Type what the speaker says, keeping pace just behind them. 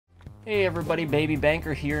Hey everybody, Baby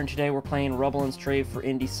Banker here, and today we're playing Rubble N Strafe for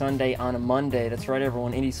Indie Sunday on a Monday. That's right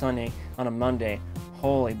everyone, Indie Sunday on a Monday.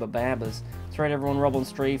 Holy bababas. That's right everyone, Rubble N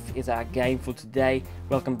Strafe is our game for today.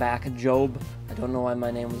 Welcome back, Job. I don't know why my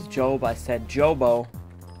name was Job, I said Jobo.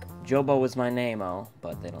 Jobo was my name,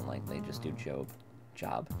 but they don't like, they just do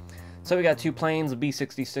Job. So we got two planes, a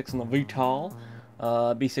B-66 and the VTOL.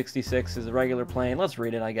 B-66 is a regular plane, let's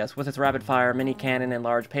read it I guess. With its rapid-fire, mini cannon, and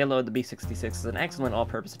large payload, the B-66 is an excellent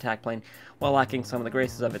all-purpose attack plane. While lacking some of the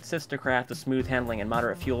graces of its sister craft, the smooth handling and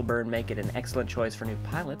moderate fuel burn make it an excellent choice for new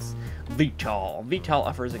pilots. VTOL. VTOL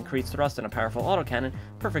offers increased thrust and a powerful autocannon,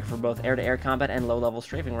 perfect for both air-to-air combat and low-level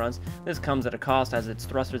strafing runs. This comes at a cost as its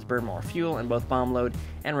thrusters burn more fuel, and both bomb load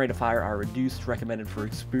and rate of fire are reduced, recommended for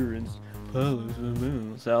experienced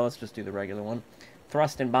pilots. So let's just do the regular one.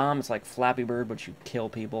 Thrust and bomb, it's like Flappy Bird, but you kill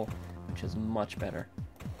people, which is much better.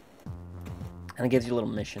 And it gives you little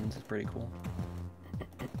missions, it's pretty cool.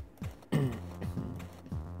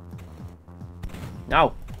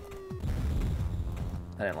 No!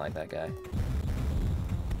 I didn't like that guy.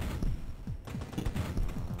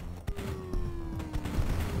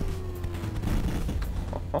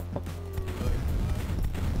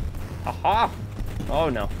 Aha! Oh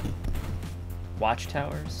no.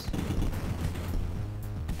 Watchtowers?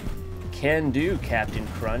 Can do, Captain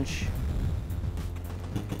Crunch.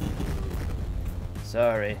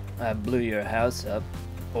 Sorry, I blew your house up.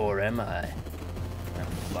 Or am I? Oh,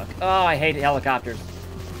 fuck. Oh, I hate helicopters.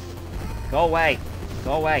 Go away.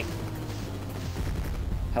 Go away.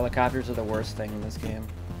 Helicopters are the worst thing in this game.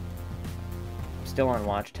 I'm still on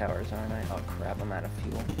watchtowers, aren't I? Oh, crap, I'm out of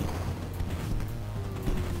fuel.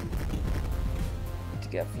 To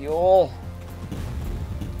get fuel.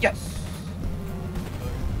 Yes!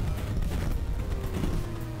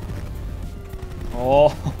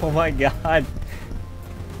 Oh my god.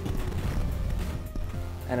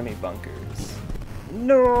 Enemy bunkers.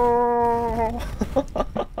 No!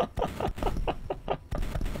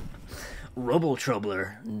 Rubble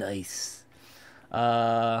Troubler. Nice.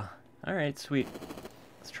 Alright, sweet.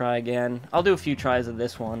 Let's try again. I'll do a few tries of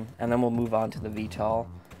this one, and then we'll move on to the VTOL.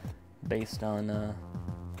 Based on,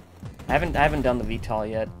 I haven't done the VTOL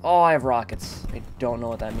yet. Oh, I have rockets. I don't know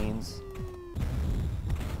what that means.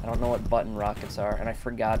 I don't know what button rockets are, and I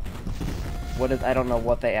forgot what I don't know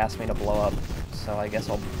what they asked me to blow up, so I guess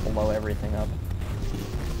I'll blow everything up.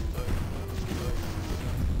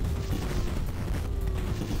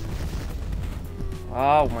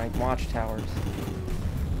 Oh, my watchtowers.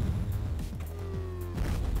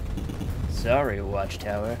 Sorry,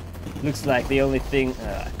 watchtower. Looks like the only thing...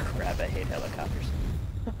 Ah, crap, I hate helicopters.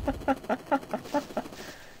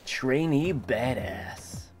 Trainee badass.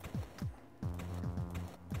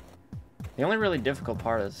 The only really difficult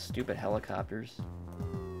part is stupid helicopters.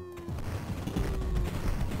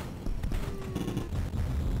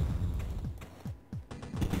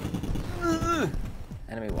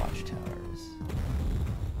 Enemy watchtowers.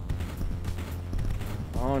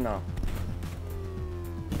 Oh no.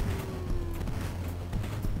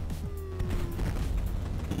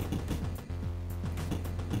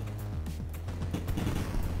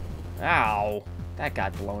 Ow! That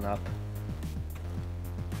got blown up.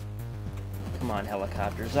 Come on,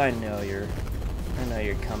 helicopters. I know you're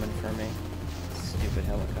coming for me. Stupid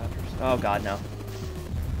helicopters. Oh god, no.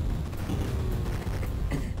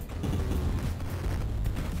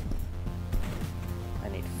 I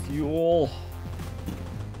need fuel.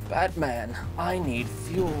 Batman, I need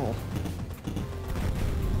fuel.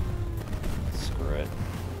 Screw it.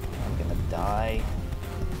 I'm gonna die.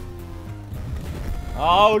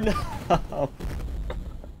 Oh no!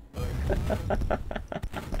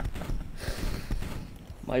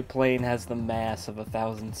 My plane has the mass of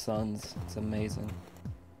 1,000 suns. It's amazing.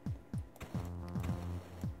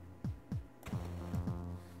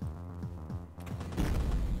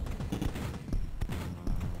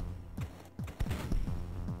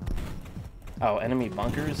 Oh, enemy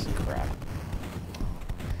bunkers? Crap.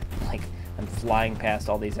 Like, I'm flying past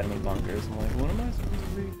all these enemy bunkers. I'm like, what am I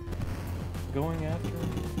supposed to be going after?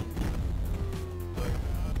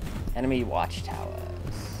 Enemy watchtowers.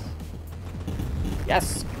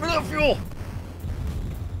 Yes! Give me the fuel!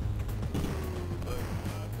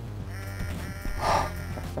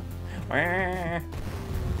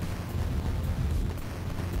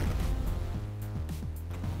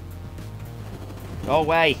 Go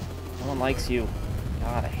away! No one likes you.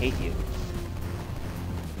 God, I hate you.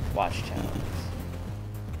 Watchtowers.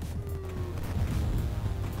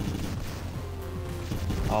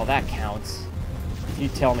 Oh, that counts. If you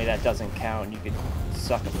tell me that doesn't count, you could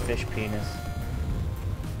suck a fish penis.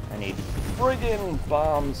 I need friggin'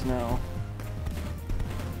 bombs now.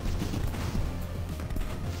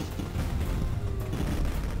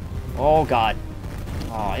 Oh, God.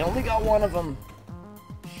 Oh, I only got one of them.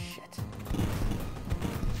 Shit.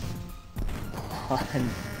 Come on.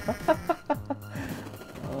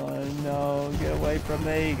 Oh, no. Get away from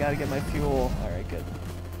me. Gotta get my fuel. Alright, good.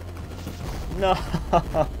 No.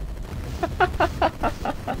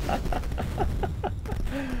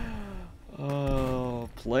 Oh,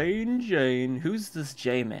 plain Jane. Who's this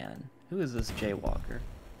J-man? Who is this Jaywalker?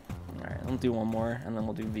 Alright, we'll do one more, and then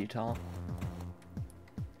we'll do VTOL.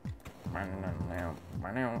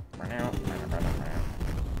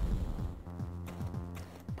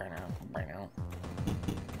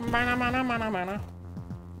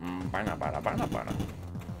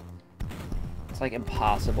 It's like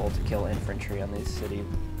impossible to kill infantry on these cities.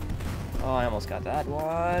 Oh, I almost got that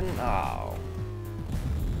one. Oh.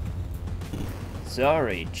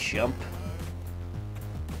 Sorry, chump.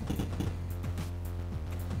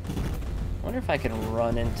 I wonder if I can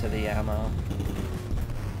run into the ammo.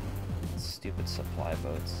 Stupid supply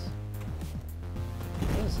boats.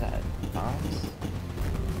 What is that? Bombs?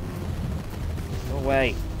 Go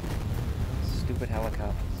away. Stupid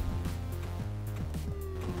helicopters.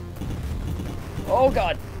 Oh,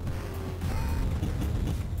 God!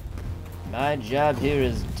 My job here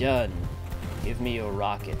is done. Give me your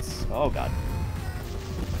rockets. Oh, God.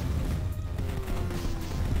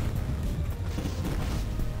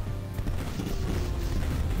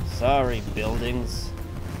 Sorry, buildings,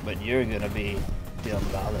 but you're gonna be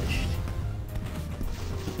demolished.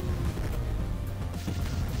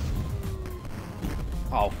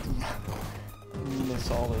 Oh.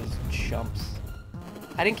 Miss all those chumps.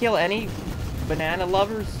 I didn't kill any banana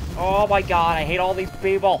lovers? Oh my god, I hate all these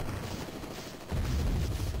people.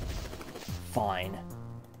 Fine.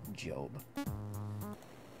 Job.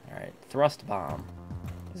 Alright, thrust bomb.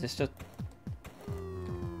 Is this just...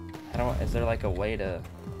 is there like a way to...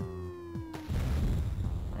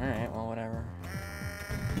 Alright, well, whatever.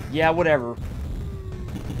 Yeah, whatever.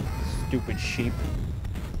 Stupid sheep.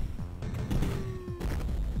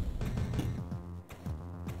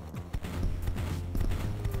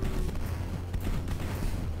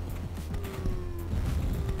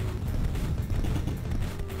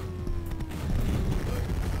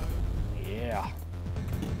 Yeah.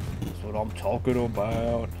 That's what I'm talking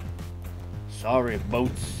about. Sorry,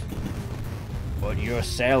 boats. But your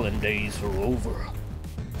sailing days are over.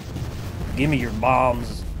 Give me your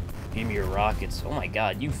bombs. Give me your rockets. Oh my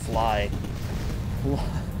god, you fly.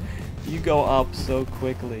 You go up so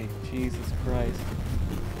quickly. Jesus Christ.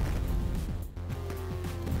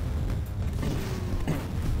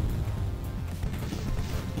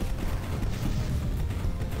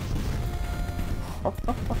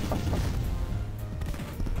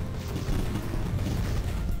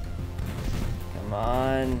 Come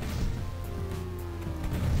on.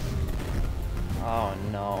 Oh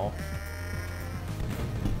no.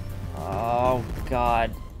 Oh,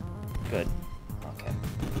 God. Good. Okay.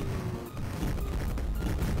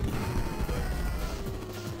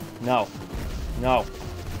 No. No.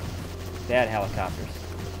 Bad helicopters.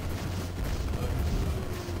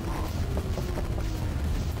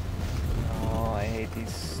 Oh, I hate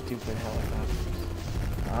these stupid helicopters.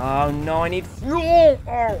 Oh, no, I need fuel!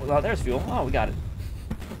 Oh, there's fuel. Oh, we got it.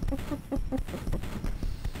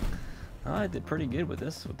 Oh, I did pretty good with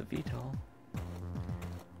this, with the VTOL.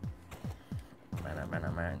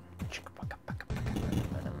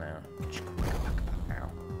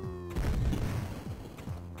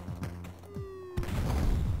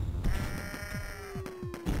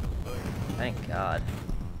 Thank God.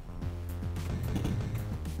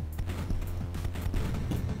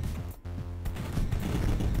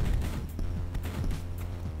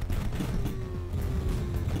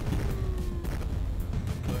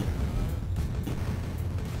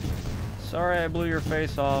 Sorry I blew your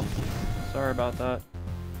face off. Sorry about that.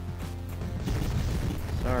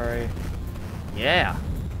 Sorry. Yeah!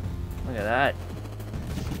 Look at that.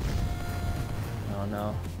 Oh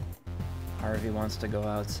no. Harvey wants to go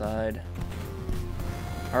outside.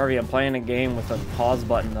 Harvey, I'm playing a game with a pause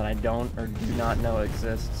button that I don't or do not know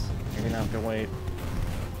exists. You're gonna have to wait.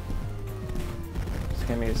 Just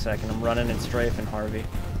give me a second. I'm running in strafing, Harvey.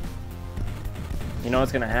 You know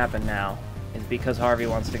what's gonna happen now is because Harvey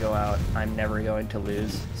wants to go out, I'm never going to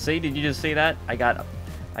lose. See, did you just see that? I got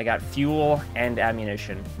fuel and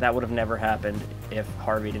ammunition. That would have never happened if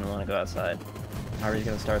Harvey didn't want to go outside. Harvey's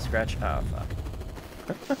gonna start scratch. Oh, fuck.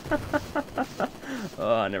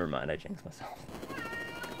 Oh, never mind. I jinxed myself.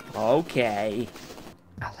 Okay.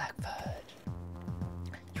 I like fudge.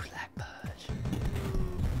 You like fudge.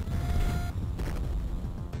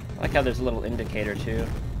 I like how there's a little indicator, too.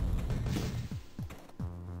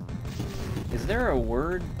 Is there a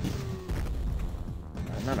word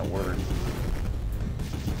Not a word.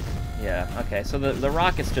 Yeah, okay, so the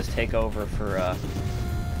rockets just take over for,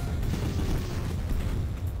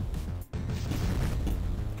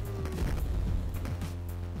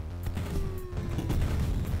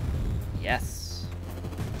 Yes!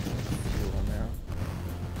 Fuel now.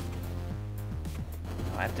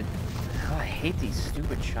 Oh, I have to... Oh, I hate these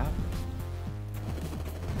stupid choppers.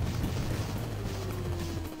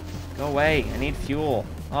 Go away, I need fuel.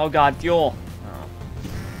 Oh god, fuel! Oh.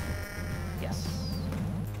 Yes.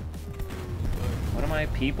 What am I,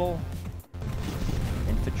 people?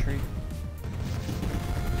 Infantry?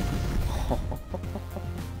 Oh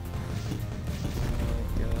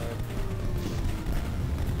god.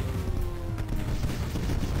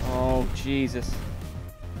 Oh, Jesus.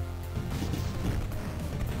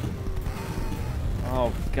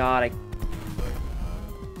 Oh god, I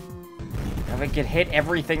could hit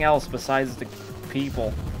everything else besides the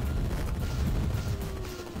people.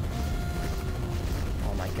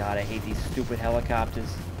 Oh my god, I hate these stupid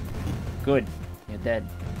helicopters. Good, you're dead.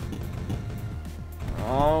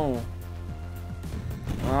 Oh.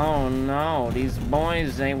 Oh no, these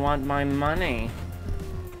boys, they want my money.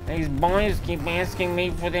 These boys keep asking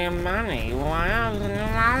me for their money. Wow.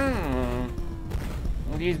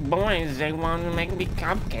 These boys, they want to make me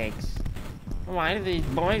cupcakes. Why do these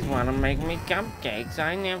boys want to make me cupcakes?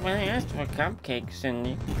 I never asked for cupcakes,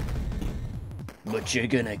 Cindy. But you're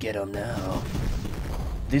gonna get them now.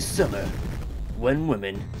 This summer, one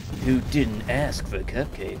woman who didn't ask for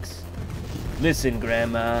cupcakes. Listen,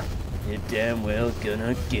 Grandma, you're damn well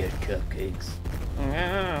gonna get cupcakes.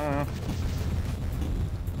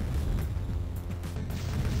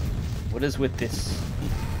 What is with this?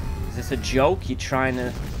 Is this a joke? You trying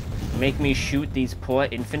to make me shoot these poor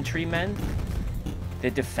infantrymen? They're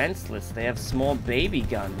defenseless. They have small baby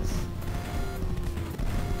guns.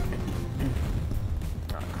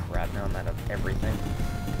 Oh crap, now I'm out of everything.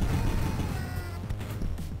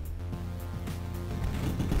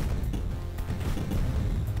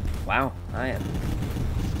 Wow, I am.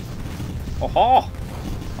 Oh-ho!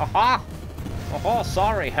 Aha! Oh-ho,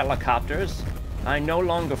 sorry, helicopters. I no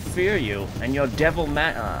longer fear you, and your devil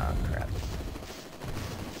ah, crap.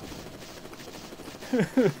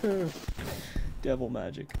 Devil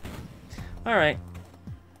magic. Alright.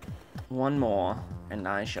 One more, and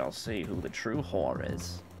I shall see who the true whore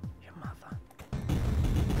is. Your mother.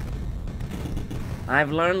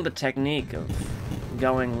 I've learned the technique of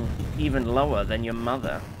going even lower than your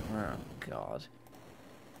mother. Oh, God.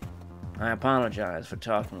 I apologize for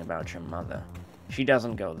talking about your mother. She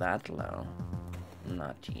doesn't go that low.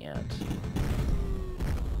 Not yet.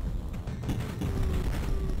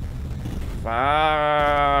 Fudge!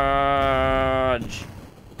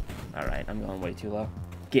 Alright, I'm going way too low.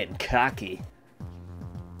 Getting cocky.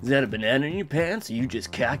 Is that a banana in your pants, or you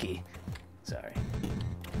just cocky? Sorry.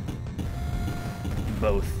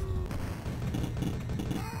 Both.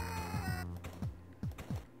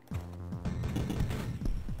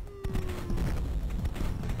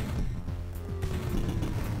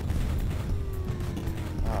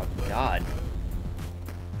 Oh, God.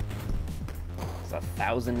 There's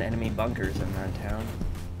 1,000 enemy bunkers in that town.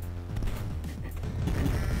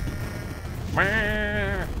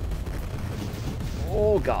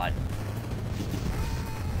 Oh, God.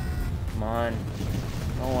 Come on.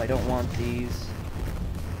 Oh, I don't want these.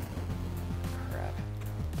 Crap.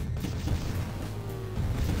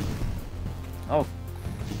 Oh.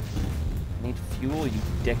 I need fuel, you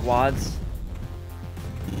dickwads.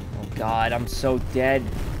 Oh, God, I'm so dead.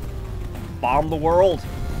 Bomb the world.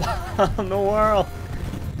 Bomb the world.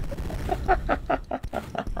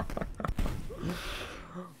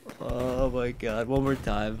 Oh my God, one more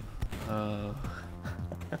time.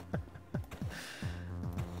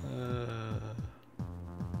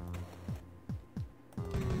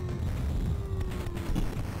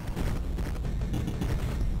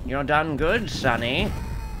 You're done good, Sonny.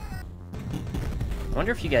 I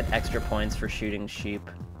wonder if you get extra points for shooting sheep.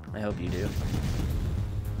 I hope you do.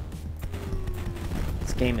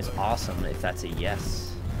 This game is awesome if that's a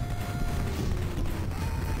yes.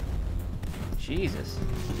 Jesus.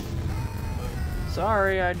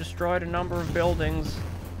 Sorry, I destroyed a number of buildings.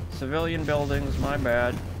 Civilian buildings, my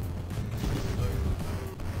bad.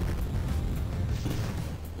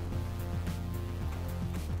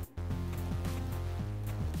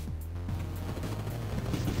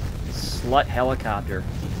 Slut helicopter.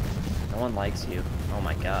 No one likes you. Oh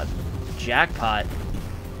my God. Jackpot.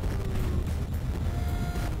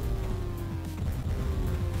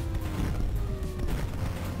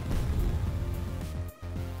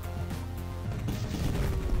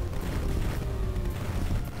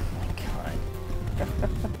 Oh my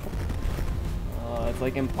God.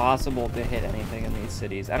 It's like impossible to hit anything in these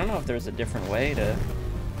cities. I don't know if there's a different way to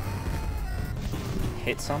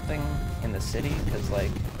hit something in the city, because like,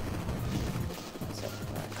 what's up?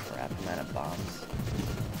 Oh, crap, I'm out of bombs.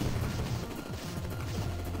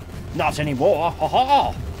 Not anymore! Ha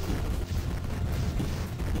ha!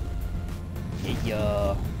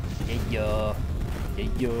 Yeah, yeah, yeah,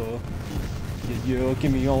 yeah, yeah,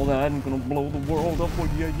 give me all that, I'm gonna blow the world up, oh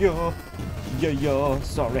yeah, yeah, yeah, yeah,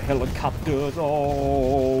 sorry helicopters,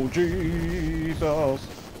 oh Jesus.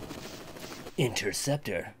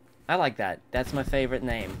 Interceptor. I like that, that's my favorite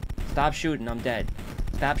name. Stop shooting, I'm dead.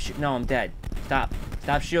 Stop no, I'm dead. Stop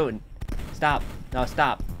shooting. Stop, no,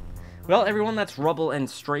 stop. Well, everyone, that's Rubble N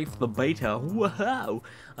Strafe, the beta. Wow!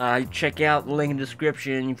 Check out the link in the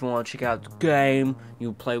description if you want to check out the game.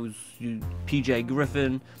 You play with PJ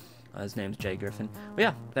Griffin. His name's Jay Griffin. But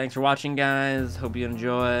yeah, thanks for watching, guys. Hope you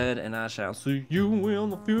enjoyed, and I shall see you in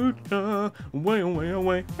the future. Way, way,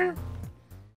 away.